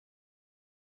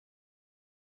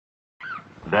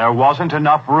There wasn't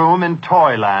enough room in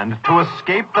Toyland to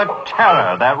escape the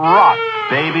terror that rocked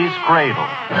Baby's cradle.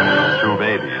 To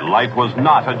Baby, life was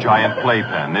not a giant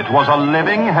playpen. It was a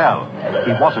living hell.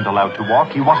 He wasn't allowed to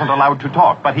walk, he wasn't allowed to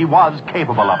talk, but he was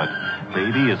capable of it.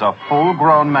 Baby is a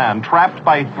full-grown man trapped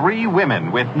by 3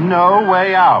 women with no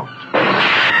way out.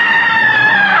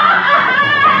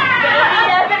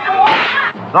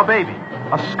 The Baby,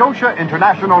 a Scotia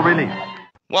International release.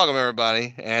 Welcome,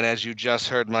 everybody, and as you just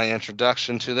heard my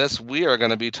introduction to this, we are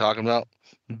going to be talking about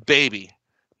Baby,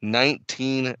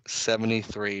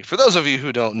 1973. For those of you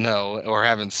who don't know or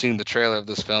haven't seen the trailer of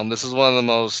this film, this is one of the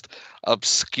most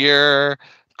obscure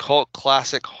cult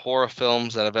classic horror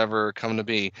films that have ever come to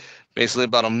be. Basically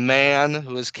about a man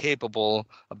who is capable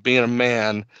of being a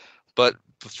man, but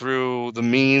through the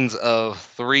means of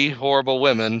 3 horrible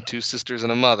women, 2 sisters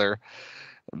and a mother,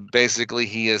 basically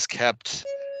he is kept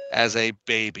as a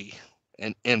baby,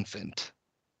 an infant.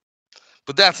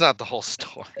 But that's not the whole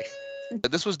story.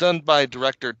 This was done by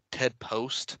director Ted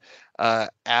Post, writer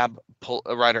Ab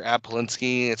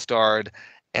Polinsky. It starred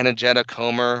Anna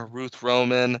Comer, Ruth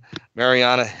Roman,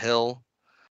 Mariana Hill.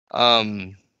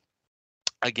 Todd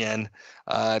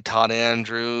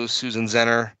Andrews, Susan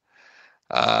Zenner,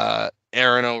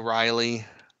 Aaron O'Reilly.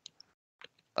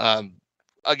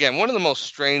 Again, one of the most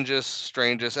strangest,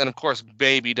 and of course,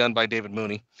 Baby, done by David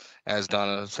Mooney, as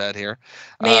Donna said here.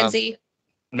 Manzi,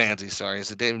 sorry.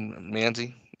 Is it David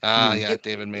Manzi? Yeah,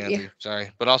 David Manzi. Yeah. Sorry.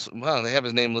 But also, well, they have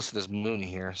his name listed as Mooney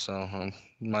here, so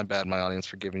my bad, my audience,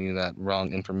 for giving you that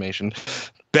wrong information.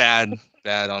 Bad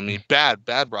on me. Bad,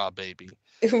 Rob Baby.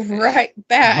 Right,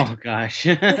 bad. Oh, gosh.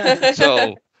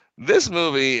 So... this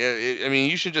movie,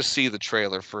 you should just see the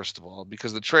trailer, first of all,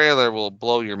 because the trailer will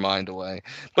blow your mind away.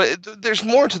 But there's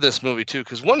more to this movie, too,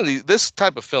 because this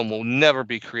type of film will never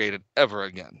be created ever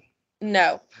again.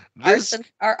 No.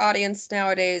 Our audience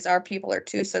nowadays, our people are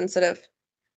too sensitive.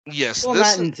 Yes. Well,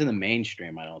 not into the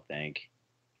mainstream, I don't think.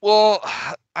 Well,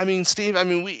 Steve,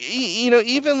 we,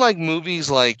 even like movies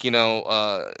like,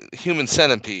 Human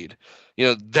Centipede,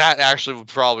 that actually would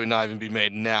probably not even be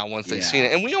made now once they've seen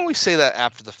it. And we always say that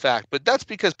after the fact, but that's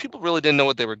because people really didn't know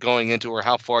what they were going into or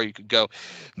how far you could go.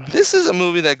 This is a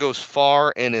movie that goes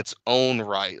far in its own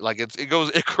right. Like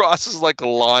it crosses like a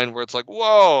line where it's like,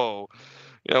 whoa,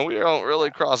 we don't really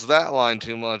cross that line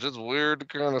too much. It's weird to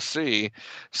kind of see.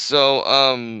 So,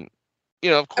 of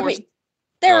course.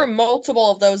 There are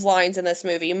multiple of those lines in this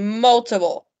movie.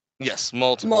 Multiple. Yes,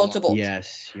 multiple.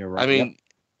 Yes, you're right.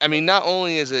 Not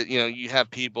only is it, you have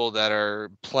people that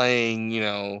are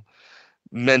playing,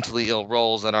 mentally ill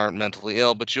roles that aren't mentally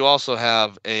ill, but you also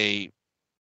have a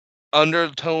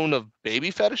undertone of baby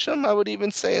fetishism, I would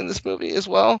even say, in this movie as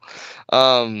well.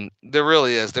 There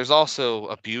really is. There's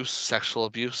also sexual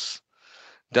abuse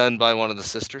done by one of the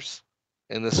sisters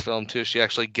in this film too. She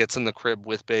actually gets in the crib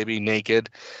with Baby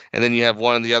naked, and then you have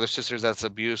one of the other sisters that's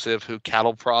abusive who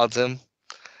cattle prods him.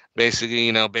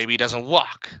 Basically, Baby doesn't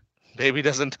walk. Baby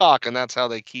doesn't talk, and that's how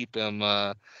they keep him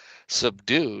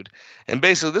subdued. And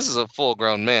basically, this is a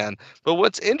full-grown man. But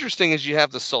what's interesting is you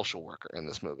have the social worker in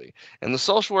this movie. And the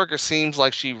social worker seems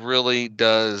like she really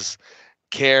does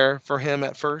care for him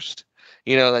at first.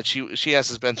 That she has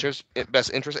his best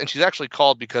interest, and she's actually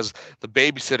called because the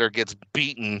babysitter gets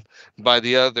beaten by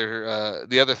the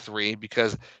other 3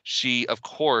 because she, of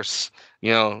course,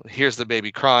 hears the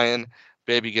baby crying.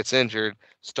 Baby gets injured,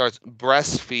 starts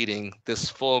breastfeeding this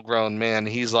full-grown man.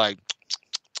 He's like,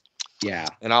 yeah,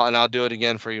 and I'll do it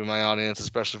again for you, my audience,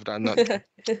 especially if I'm not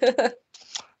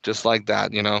just like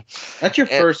that, That's your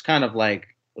first kind of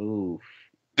like, ooh.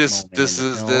 This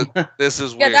is weird.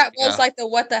 Yeah, that was like the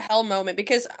what the hell moment,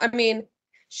 because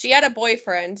she had a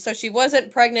boyfriend, so she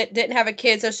wasn't pregnant, didn't have a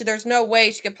kid, so there's no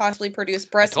way she could possibly produce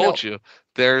breast milk. I told you,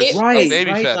 there's a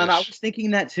baby fetish. I was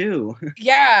thinking that too.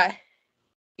 Yeah.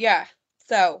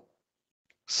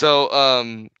 So,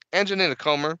 Angelina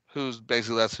Comer,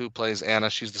 that's who plays Anna.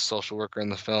 She's the social worker in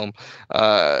the film.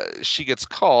 She gets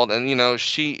called, and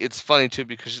it's funny too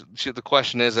because the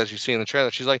question is, as you see in the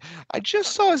trailer, she's like, "I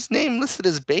just saw his name listed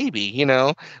as Baby.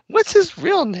 What's his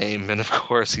real name?" And of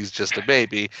course, he's just a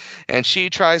baby. And she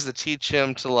tries to teach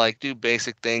him to do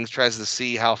basic things, tries to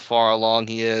see how far along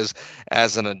he is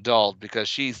as an adult, because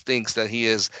she thinks that he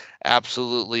is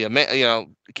absolutely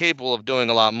capable of doing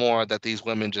a lot more, that these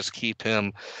women just keep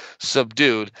him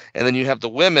subdued. And then you have the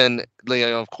women,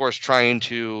 of course, trying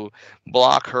to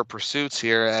block her pursuits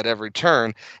here at every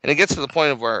turn. And it gets to the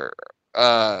point of where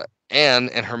Anne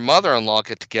and her mother-in-law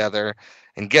get together,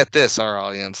 and get this, our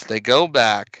audience, they go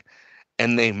back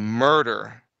and they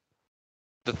murder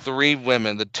the 3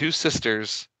 women, the 2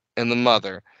 sisters and the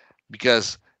mother,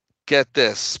 because, get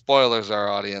this, spoilers, our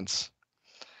audience,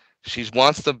 She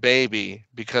wants the baby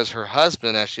because her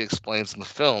husband, as she explains in the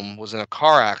film, was in a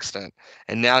car accident,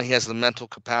 and now he has the mental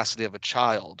capacity of a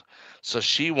child. So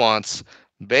she wants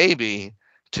baby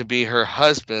to be her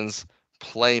husband's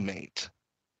playmate.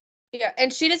 Yeah,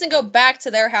 and she doesn't go back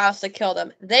to their house to kill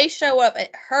them. They show up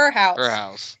at her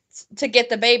house to get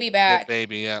the baby back. The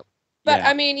baby, yeah. But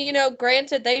I mean,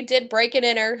 granted, they did break and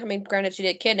enter. I mean, granted, she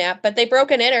did kidnap, but they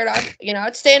broke and entered.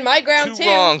 I'd stand my ground too. Two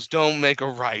wrongs don't make a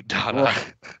right, Donna.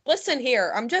 Right. Listen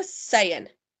here, I'm just saying.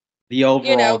 The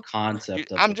overall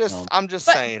concept of I'm the just film. I'm just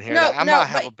saying here. I'm not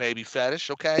have a baby fetish,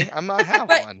 okay? I'm not have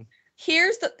one.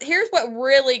 Here's what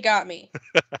really got me.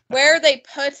 Where they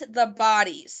put the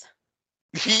bodies.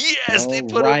 Yes, they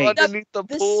put them underneath the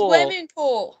pool. The swimming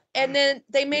pool. And then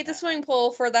they made the swimming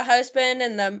pool for the husband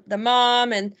and the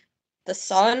mom and the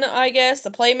son, I guess, the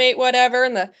playmate, whatever,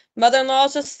 and the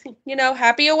mother-in-law's just,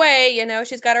 happy away,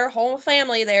 she's got her whole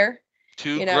family there.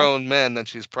 Two grown men that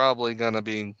she's probably gonna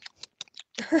be.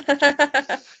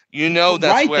 That's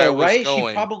where it was going.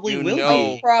 She probably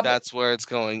will be. That's where it's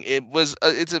going. It was.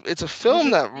 It's a film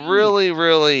that really,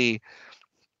 really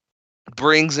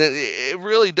brings it. It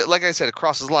really, like I said, it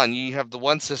crosses the line. You have the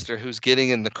one sister who's getting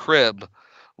in the crib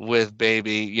with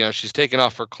baby. She's taking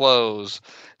off her clothes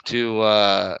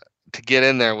to get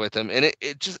in there with him, and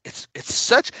it's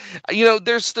such,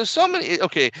 there's so many.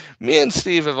 Okay, me and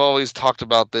Steve have always talked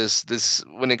about this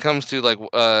when it comes to like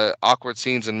awkward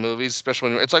scenes in movies,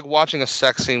 especially when it's like watching a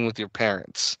sex scene with your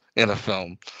parents in a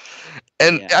film,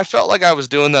 and I felt like I was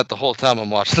doing that the whole time I'm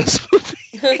watching this movie.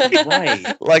 Right.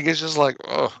 Like it's just like,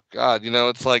 oh God,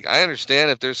 it's like I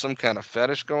understand if there's some kind of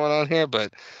fetish going on here,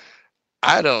 but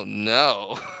I don't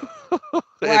know.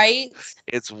 Right?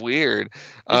 It's weird.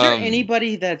 Is there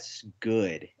anybody that's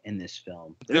good in this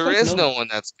film? There is no one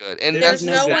that's good, and there's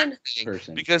no one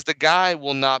person because the guy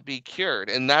will not be cured,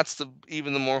 and that's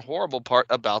even the more horrible part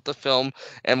about the film,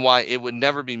 and why it would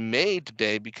never be made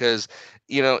today. Because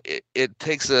it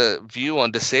takes a view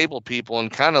on disabled people and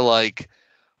kind of like.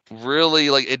 Really,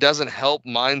 like it doesn't help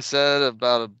mindset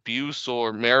about abuse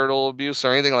or marital abuse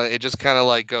or anything like that. It just kind of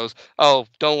like goes, oh,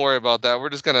 don't worry about that. We're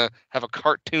just gonna have a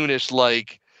cartoonish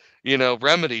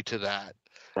remedy to that.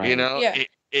 Right. Yeah.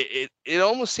 It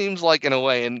almost seems like in a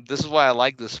way, and this is why I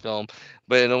like this film,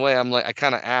 but in a way I'm like I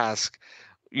kind of ask,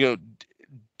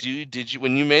 did you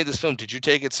when you made this film, did you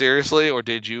take it seriously, or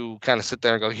did you kind of sit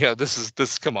there and go, yeah, this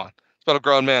come on, it's about a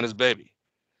grown man and his baby.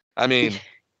 I mean.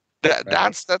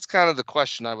 That's kind of the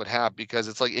question I would have, because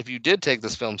it's like if you did take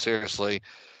this film seriously,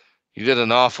 you did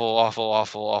an awful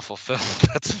film.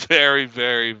 That's very,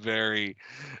 very, very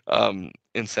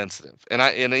insensitive.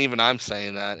 And even I'm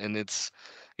saying that, and it's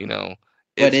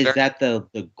But is that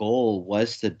the goal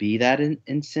was to be that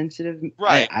insensitive?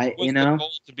 Right. The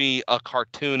goal to be a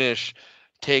cartoonish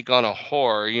take on a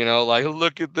horror, like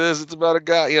look at this, it's about a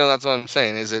guy, that's what I'm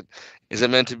saying. Is it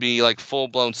meant to be like full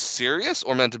blown serious,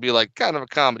 or meant to be like kind of a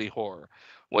comedy horror?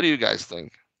 What do you guys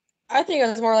think? I think it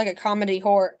was more like a comedy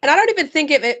horror. And I don't even think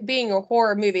of it being a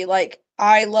horror movie. Like,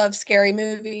 I love scary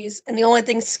movies, and the only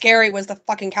thing scary was the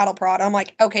fucking cattle prod. I'm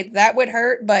like, okay, that would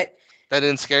hurt, but that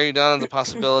didn't scare you, Donna, the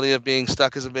possibility of being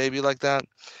stuck as a baby like that?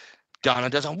 Donna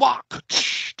doesn't walk.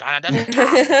 Donna doesn't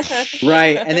talk.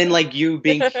 Right. And then like you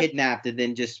being kidnapped and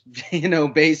then just,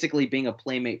 basically being a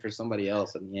playmate for somebody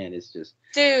else in the end is just.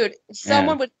 Dude,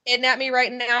 someone would kidnap me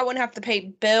right now. I wouldn't have to pay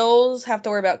bills, have to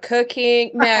worry about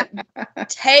cooking. Man,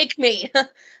 take me.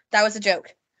 That was a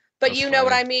joke. But you know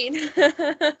what I mean.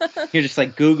 You're just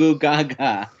like goo goo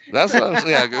gaga. That's what I'm saying.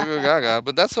 Yeah, goo goo gaga.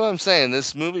 But that's what I'm saying.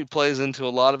 This movie plays into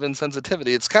a lot of insensitivity.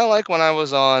 It's kind of like when I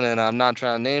was on, and I'm not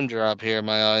trying to name drop here in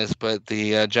my eyes, but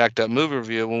the Jacked Up movie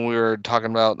review when we were talking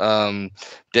about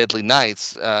Deadly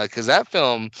Nights, because that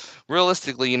film,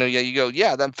 realistically, you go,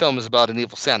 yeah, that film is about an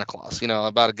evil Santa Claus,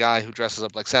 about a guy who dresses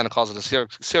up like Santa Claus as a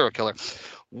serial killer.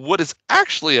 What it's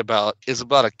actually about is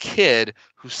about a kid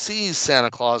who sees Santa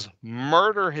Claus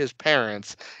murder his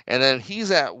parents, and then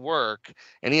he's at work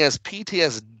and he has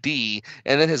PTSD,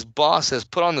 and then his boss says,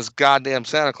 put on this goddamn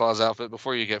Santa Claus outfit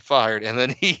before you get fired, and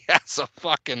then he has a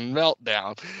fucking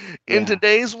meltdown. In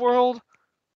today's world,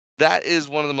 that is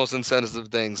one of the most insensitive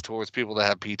things towards people that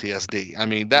have PTSD. I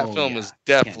mean, that film is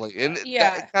definitely, and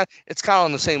it's kind of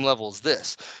on the same level as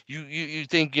this. You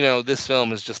think, this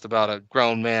film is just about a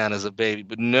grown man as a baby,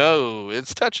 but no,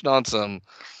 it's touching on some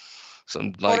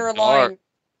like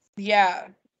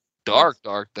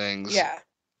dark things. Yeah.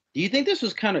 Do you think this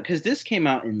was kind of, because this came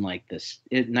out in like this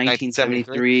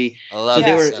 1973, so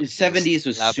they were 70s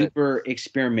was super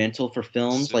experimental for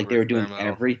films, like they were doing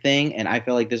everything, and I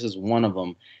feel like this is one of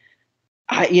them.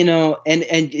 And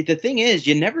the thing is,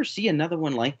 you never see another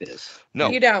one like this. No,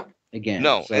 you don't. again.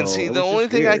 No, so and see, the only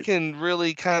thing I can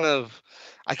really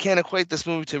I can't equate this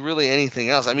movie to really anything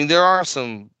else. I mean, there are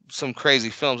some crazy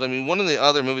films. I mean, one of the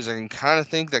other movies I can kind of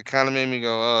think that kind of made me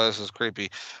go, "Oh, this is creepy,"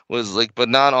 was like, but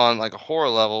not on like a horror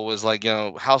level. Was like,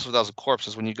 House of a Thousand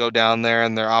Corpses, when you go down there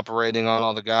and they're operating on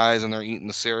all the guys and they're eating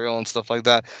the cereal and stuff like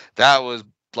that. That was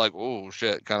like, oh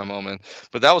shit, kind of moment.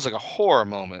 But that was like a horror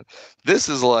moment. This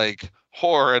is like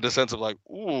horror in the sense of like,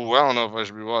 ooh, I don't know if I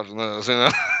should be watching this.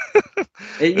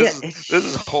 This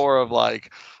is horror of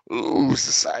like, ooh,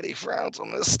 society frowns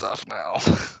on this stuff now.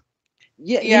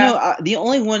 Yeah. The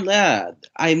only one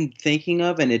I'm thinking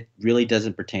of, and it really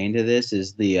doesn't pertain to this,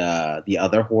 is the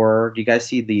other horror. Do you guys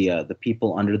see the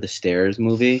People Under the Stairs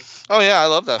movie? Oh yeah, I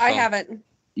love that film. I haven't.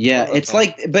 Yeah, it's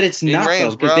like, but it's not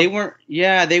though, because they weren't.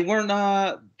 Yeah, they were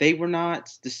not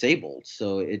disabled.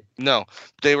 So no,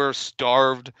 they were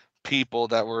starved people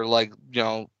that were like,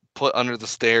 put under the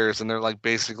stairs, and they're like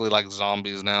basically like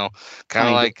zombies now, kind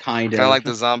of like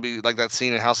the zombie, like that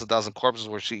scene in House of a Thousand Corpses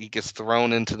where he gets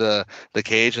thrown into the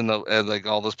cage, and like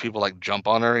all those people like jump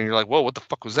on her, and you're like, whoa, what the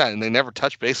fuck was that? And they never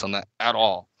touch base on that at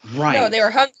all. Right? No, they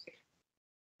were hungry.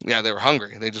 Yeah, they were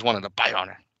hungry. They just wanted to bite on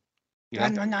her. No.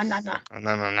 That's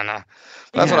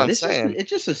what I'm saying. It's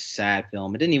just a sad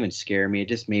film. It didn't even scare me. It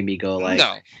just made me go like,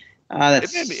 no.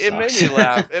 It made me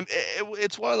laugh.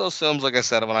 It's one of those films, like I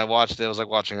said, when I watched it was like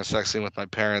watching a sex scene with my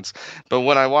parents. But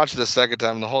when I watched it the second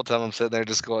time, the whole time I'm sitting there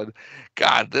just going,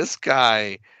 God, this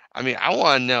guy, I mean, I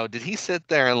want to know, did he sit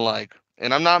there and like,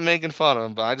 and I'm not making fun of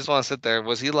him, but I just want to sit there.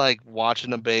 Was he like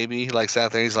watching a baby? He like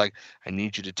sat there, he's like, I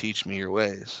need you to teach me your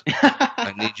ways.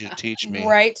 I need you to teach me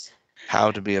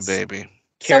how to be a baby.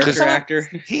 Character actor.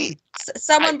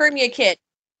 Someone bring me a kid.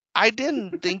 I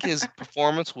didn't think his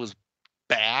performance was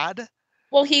bad.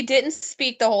 Well, he didn't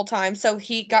speak the whole time, so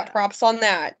he got props on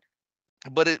that.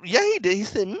 But he did. He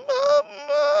said, "Mama,"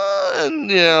 and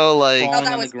like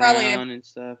falling on the ground and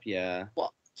stuff. Yeah.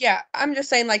 Well, yeah. I'm just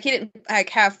saying, like, he didn't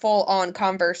like have full on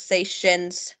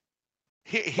conversations.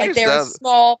 Like there were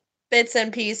small bits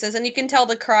and pieces, and you can tell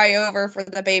the cry over for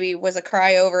the baby was a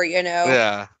cry over.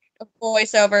 Yeah. A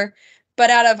voiceover. But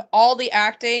out of all the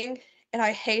acting, and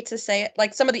I hate to say it,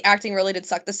 like some of the acting really did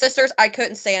suck. The sisters, I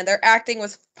couldn't stand. Their acting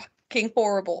was fucking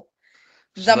horrible.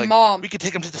 The mom. We could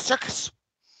take him to the circus.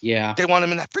 Yeah. They want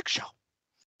him in that freak show.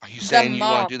 Are you saying you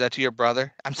want to do that to your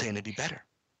brother? I'm saying it'd be better.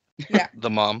 Yeah.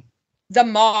 The mom.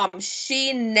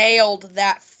 She nailed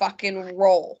that fucking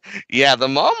role. Yeah, the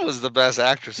mom was the best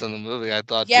actress in the movie, I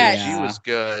thought. Yeah. She was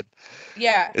good.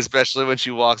 Yeah. Especially when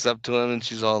she walks up to him and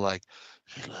she's all like,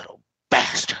 you little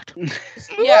bastard.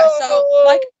 Yeah, so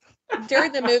like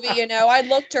during the movie, I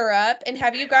looked her up, and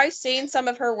have you guys seen some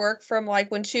of her work from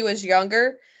like when she was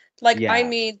younger? Like, yeah. I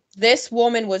mean, this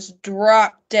woman was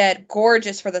drop dead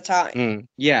gorgeous for the time. Mm.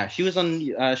 Yeah, she was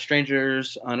on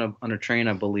Strangers on a Train,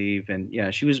 I believe, and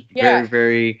yeah, she was very,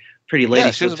 very pretty lady.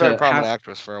 Yeah, she was a very prominent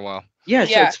actress for a while. Yeah,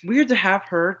 so it's weird to have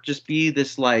her just be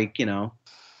this like,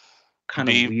 kind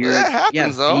of weird. That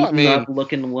happens though. I mean,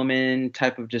 looking woman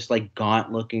type of just like gaunt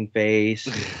looking face.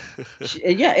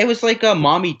 It was like a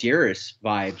Mommy Dearest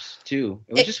vibes too.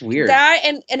 It was just weird. That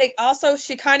and it also,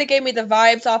 she kind of gave me the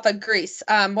vibes off of Grease.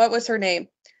 What was her name?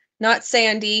 Not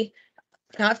Sandy,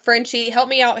 not Frenchie. Help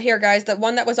me out here, guys. The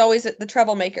one that was always the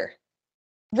troublemaker.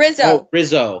 Rizzo. Oh,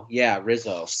 Rizzo. Yeah,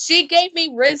 Rizzo. She gave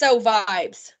me Rizzo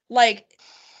vibes. Like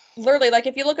literally, like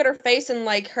if you look at her face and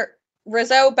like her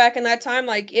Rizzo back in that time,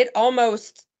 like it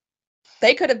almost,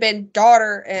 they could have been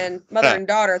mother and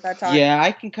daughter at that time. Yeah,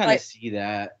 I can kind of see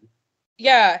that.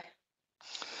 Yeah.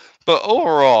 But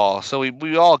overall, so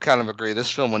we all kind of agree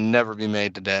this film would never be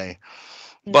made today,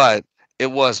 but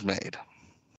it was made.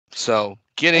 So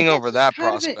getting over that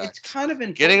prospect, it's kind of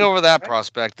getting over that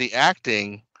prospect, the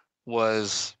acting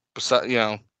was,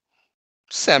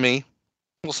 semi.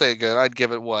 We'll say good. I'd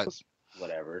give it what?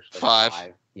 Whatever. Like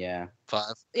 5. Yeah. 5.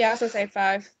 Yeah, I was gonna say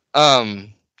 5.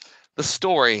 The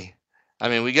story, I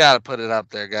mean, we got to put it up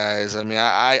there, guys. I mean,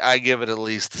 I give it at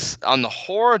least, on the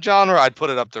horror genre, I'd put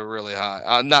it up there really high.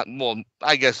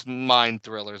 I guess mind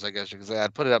thrillers, I guess you could say.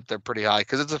 I'd put it up there pretty high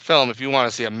because it's a film. If you want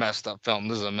to see a messed up film,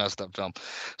 this is a messed up film.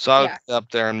 So I would put it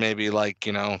up there and maybe like,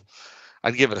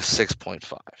 I'd give it a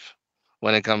 6.5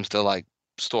 when it comes to like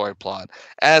story plot.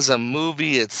 As a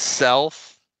movie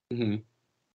itself,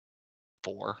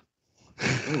 4.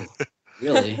 Ooh,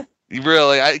 really?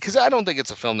 Really, because I don't think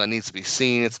it's a film that needs to be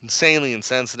seen. It's insanely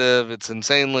insensitive. It's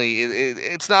insanely.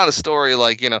 It's not a story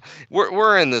like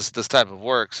we're in this type of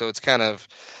work, so it's kind of,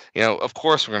 of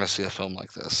course we're going to see a film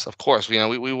like this. Of course, we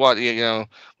watch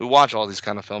we watch all these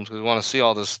kind of films because we want to see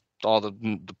all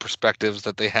the perspectives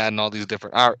that they had in all these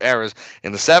different eras.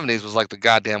 In the 70s was like the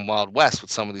goddamn Wild West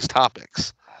with some of these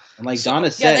topics. And like Donna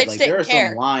said, they like just there are didn't care.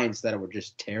 some lines that were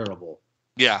just terrible.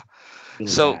 Yeah.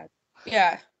 Really So bad.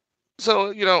 Yeah.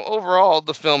 So, overall,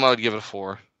 the film, I would give it a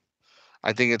 4.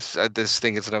 I just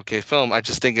think it's an okay film. I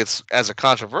just think it's, as a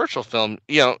controversial film,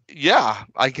 yeah,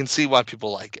 I can see why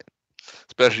people like it,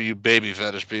 especially you baby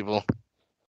fetish people.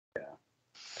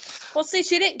 Well, see,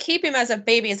 she didn't keep him as a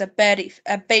baby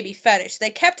fetish. They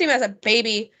kept him as a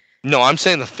baby. No, I'm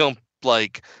saying the film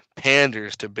like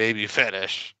panders to baby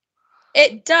fetish.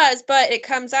 It does, but it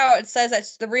comes out. It says that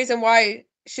the reason why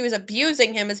she was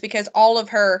abusing him is because all of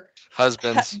her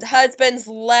husbands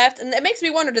left, and it makes me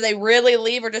wonder: do they really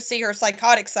leave, or just see her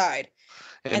psychotic side?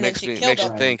 It makes you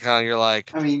think, huh? You're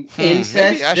like, I mean, incest.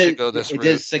 Maybe I should go this route.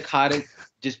 Does psychotic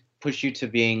just push you to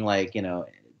being like,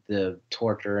 the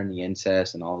torture and the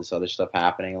incest and all this other stuff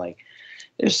happening? Like,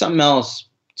 there's something else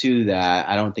to that.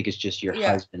 I don't think it's just your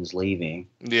husband's leaving.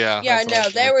 Yeah. Yeah, no,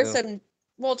 there was some.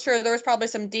 Well, true. There was probably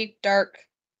some deep, dark,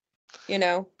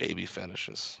 baby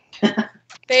fetishes.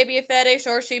 Baby fetish,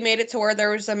 or she made it to where there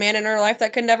was a man in her life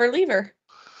that could never leave her.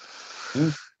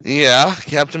 Yeah,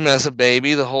 kept him as a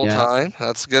baby the whole time.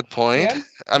 That's a good point. Yeah.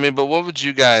 I mean, but what would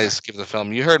you guys give the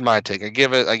film? You heard my take. I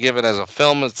give it as a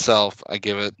film itself, I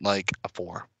give it like a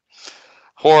 4.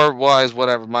 Horror wise,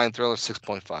 whatever, mine thriller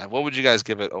 6.5. What would you guys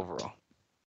give it overall?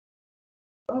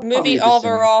 Movie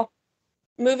overall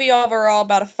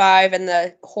about a 5, and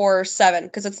the horror 7,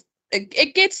 because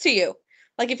it gets to you.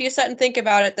 Like, if you sit and think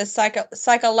about it, the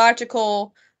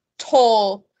psychological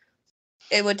toll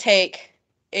it would take,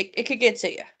 it could get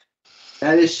to you.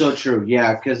 That is so true.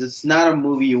 Yeah, because it's not a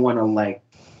movie you want to like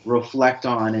reflect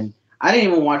on. And I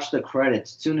didn't even watch the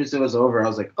credits. As soon as it was over, I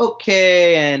was like,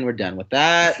 okay, and we're done with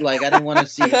that. Like, I didn't want to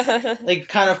see, like,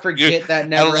 kind of forget that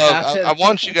never happened. I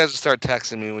want you guys to start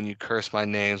texting me when you curse my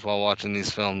names while watching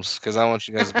these films, because I want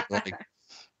you guys to be like,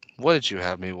 what did you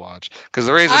have me watch? Because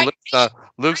the reason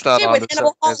Luke's not on this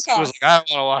is he was like, I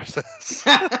don't want to watch this.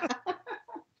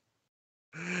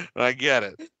 I get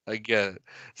it.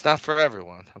 It's not for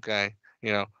everyone, okay?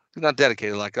 He's not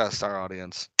dedicated like us, our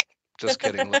audience. Just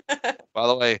kidding. By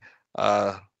the way,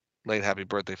 late happy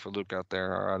birthday for Luke out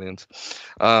there, our audience.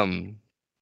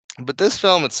 But this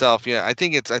film itself, I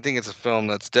think it's a film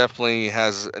that's definitely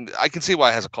has. I can see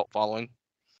why it has a cult following,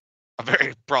 a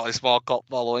very probably small cult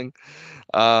following.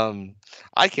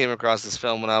 I came across this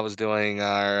film when I was doing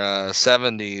our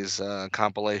 70s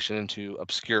compilation into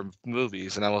obscure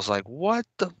movies, and I was like, "What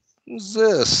the is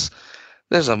this?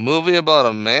 There's a movie about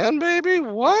a man baby?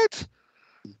 What?"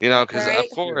 Because of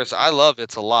course I love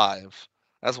It's Alive.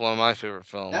 That's one of my favorite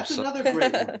films. That's another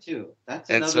great one too. That's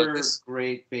another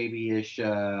great babyish,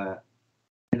 in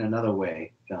another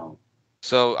way, film.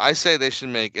 So I say they should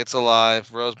make It's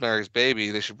Alive, Rosemary's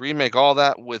Baby. They should remake all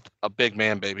that with a big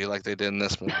man baby like they did in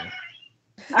this movie.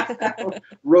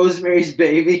 Rosemary's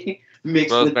Baby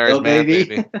mixed Rosemary's with the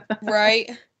baby. Right.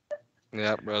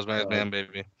 Yep, Rosemary's Man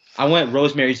Baby. I went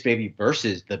Rosemary's Baby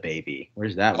versus the baby.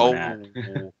 Where's that one at?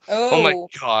 Oh my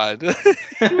God.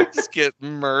 Just get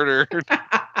murdered.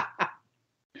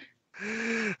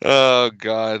 Oh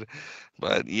God.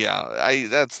 But yeah,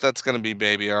 that's gonna be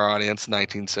Baby, our audience,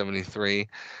 1973.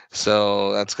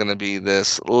 So that's gonna be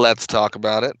this. Let's talk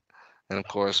about it. And of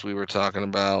course, we were talking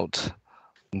about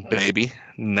Baby,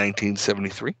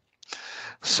 1973.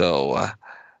 So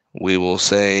we will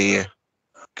say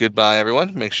goodbye,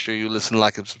 everyone. Make sure you listen,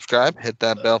 like, and subscribe. Hit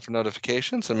that bell for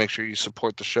notifications, and make sure you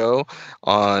support the show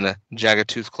on Jagged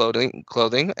Tooth Clothing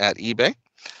at eBay.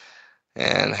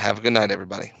 And have a good night,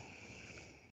 everybody.